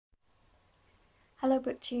Hello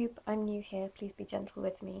Booktube, I'm new here, please be gentle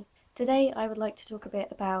with me. Today I would like to talk a bit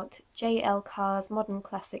about J.L. Carr's modern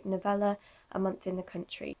classic novella, A Month in the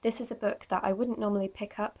Country. This is a book that I wouldn't normally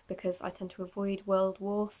pick up because I tend to avoid World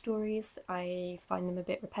War stories. I find them a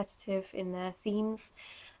bit repetitive in their themes,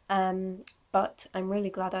 but I'm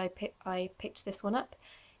really glad I picked this one up.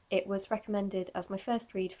 It was recommended as my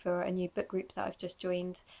first read for a new book group that I've just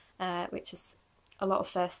joined, which is a lot of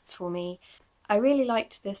firsts for me. I really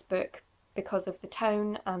liked this book because of the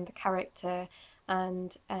tone and the character,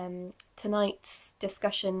 and tonight's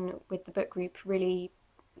discussion with the book group really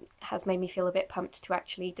has made me feel a bit pumped to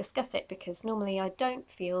actually discuss it, because normally I don't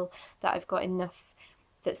feel that I've got enough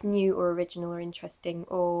that's new or original or interesting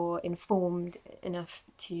or informed enough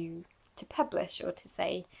to publish or to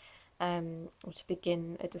say or to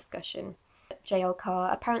begin a discussion. J.L.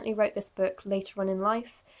 Carr apparently wrote this book later on in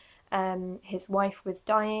life. His wife was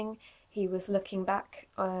dying. He was looking back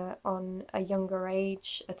on a younger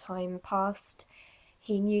age, a time past.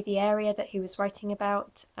 He knew the area that he was writing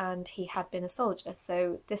about, and he had been a soldier,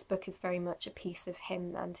 so this book is very much a piece of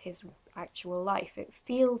him and his actual life. It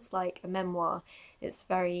feels like a memoir. It's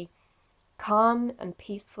very calm and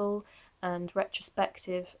peaceful and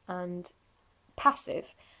retrospective and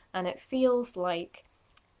passive, and it feels like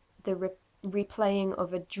the replaying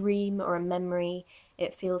of a dream or a memory.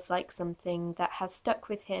 It feels like something that has stuck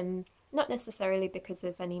with him, not necessarily because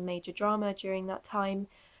of any major drama during that time.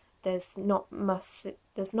 There's not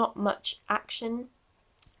much action.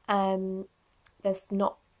 There's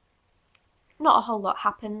not a whole lot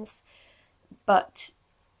happens, but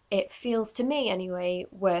it feels, to me anyway,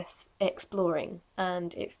 worth exploring,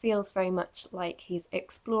 and it feels very much like he's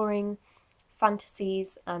exploring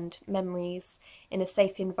fantasies and memories in a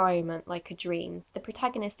safe environment, like a dream. The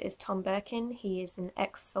protagonist is Tom Birkin. He is an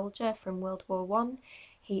ex-soldier from World War I.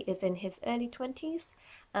 He is in his early 20s,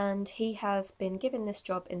 and he has been given this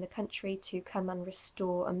job in the country to come and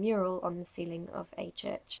restore a mural on the ceiling of a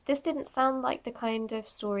church. This didn't sound like the kind of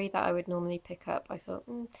story that I would normally pick up. I thought,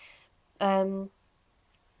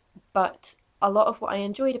 but a lot of what I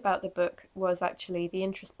enjoyed about the book was actually the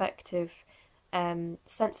introspective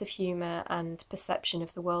sense of humour and perception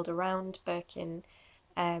of the world around Birkin.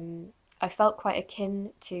 I felt quite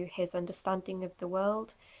akin to his understanding of the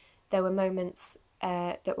world. There were moments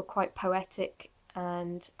that were quite poetic,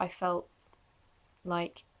 and I felt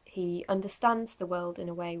like he understands the world in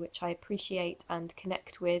a way which I appreciate and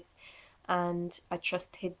connect with, and I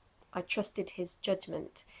trusted his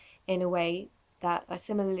judgment in a way that I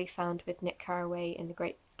similarly found with Nick Carraway in The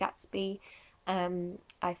Great Gatsby.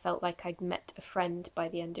 I felt like I'd met a friend by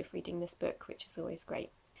the end of reading this book, which is always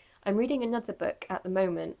great. I'm reading another book at the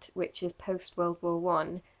moment, which is post-World War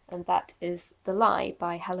I, and that is The Lie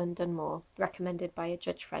by Helen Dunmore, recommended by a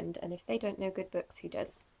judge friend, and if they don't know good books, who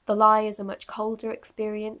does? The Lie is a much colder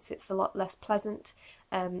experience. It's a lot less pleasant.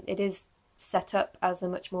 It is set up as a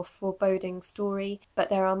much more foreboding story, but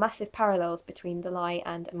there are massive parallels between The Lie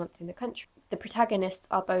and A Month in the Country. The protagonists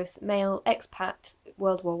are both male expat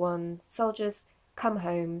World War I soldiers come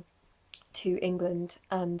home to England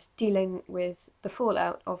and dealing with the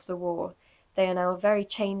fallout of the war. They are now very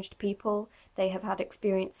changed people. They have had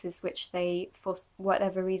experiences which they, for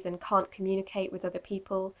whatever reason, can't communicate with other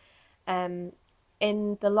people. In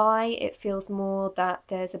The Lie, it feels more that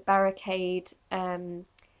there's a barricade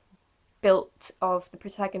built of the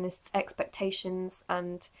protagonist's expectations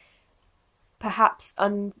and perhaps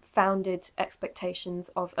unfounded expectations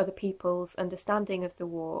of other people's understanding of the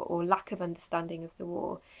war or lack of understanding of the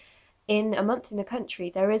war. In A Month in the Country,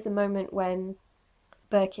 there is a moment when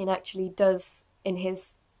Birkin actually does, in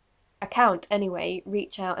his account anyway,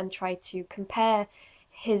 reach out and try to compare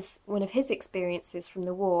one of his experiences from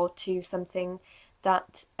the war to something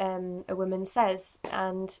that a woman says,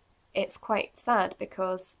 and it's quite sad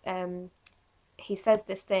because he says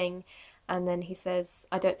this thing and then he says,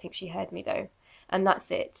 "I don't think she heard me though," and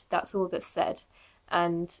that's it. That's all that's said.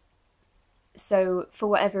 And so for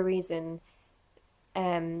whatever reason,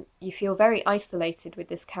 you feel very isolated with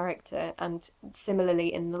this character, and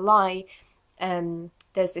similarly in The Lie,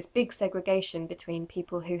 there's this big segregation between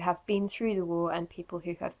people who have been through the war and people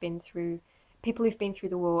who've been through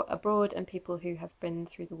the war abroad and people who have been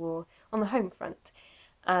through the war on the home front.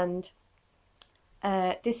 And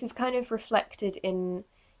this is kind of reflected in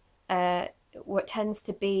what tends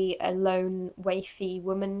to be a lone, waify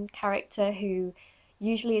woman character who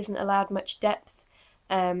usually isn't allowed much depth,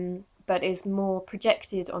 but is more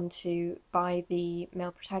projected onto by the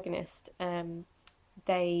male protagonist.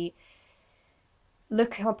 They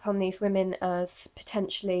look upon these women as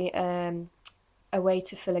potentially a way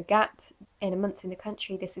to fill a gap. In A Month in the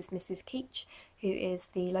Country, this is Mrs. Keach, who is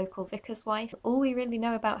the local vicar's wife. All we really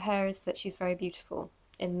know about her is that she's very beautiful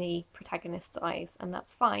in the protagonist's eyes, and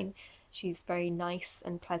that's fine. She's very nice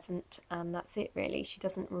and pleasant, and that's it really. She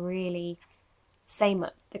doesn't really say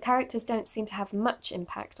much. The characters don't seem to have much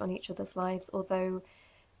impact on each other's lives, although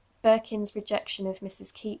Birkin's rejection of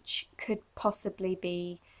Mrs. Keach could possibly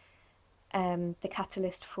be the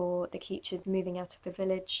catalyst for the Keaches moving out of the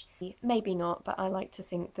village. Maybe not, but I like to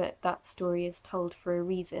think that that story is told for a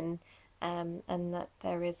reason, and that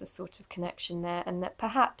there is a sort of connection there, and that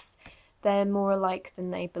perhaps they're more alike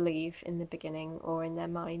than they believe in the beginning or in their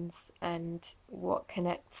minds. And what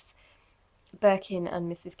connects Birkin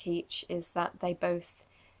and Mrs. Keach is that they both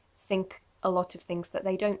think a lot of things that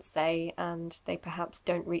they don't say, and they perhaps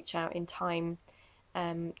don't reach out in time,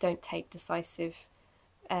 don't take decisive,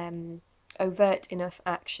 overt enough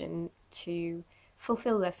action to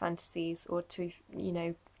fulfill their fantasies or to, you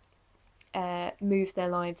know, move their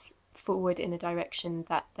lives forward in a direction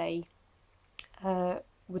that they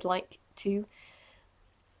would like to.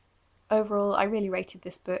 Overall, I really rated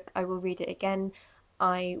this book. I will read it again.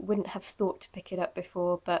 I wouldn't have thought to pick it up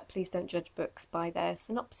before, but please don't judge books by their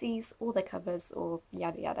synopses or their covers or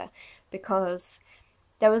yada yada, because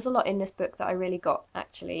there was a lot in this book that I really got,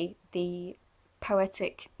 actually. The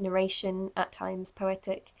poetic narration, at times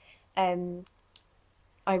poetic,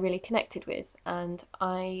 I really connected with, and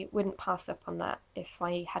I wouldn't pass up on that if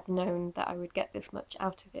I had known that I would get this much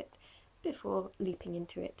out of it before leaping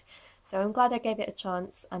into it. So I'm glad I gave it a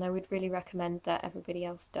chance, and I would really recommend that everybody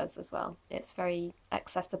else does as well. It's very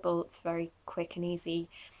accessible, it's very quick and easy,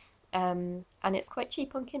 and it's quite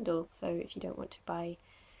cheap on Kindle, so if you don't want to buy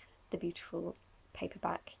the beautiful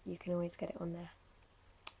paperback, you can always get it on there.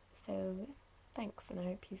 So thanks, and I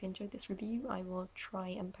hope you've enjoyed this review. I will try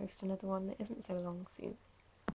and post another one that isn't so long soon.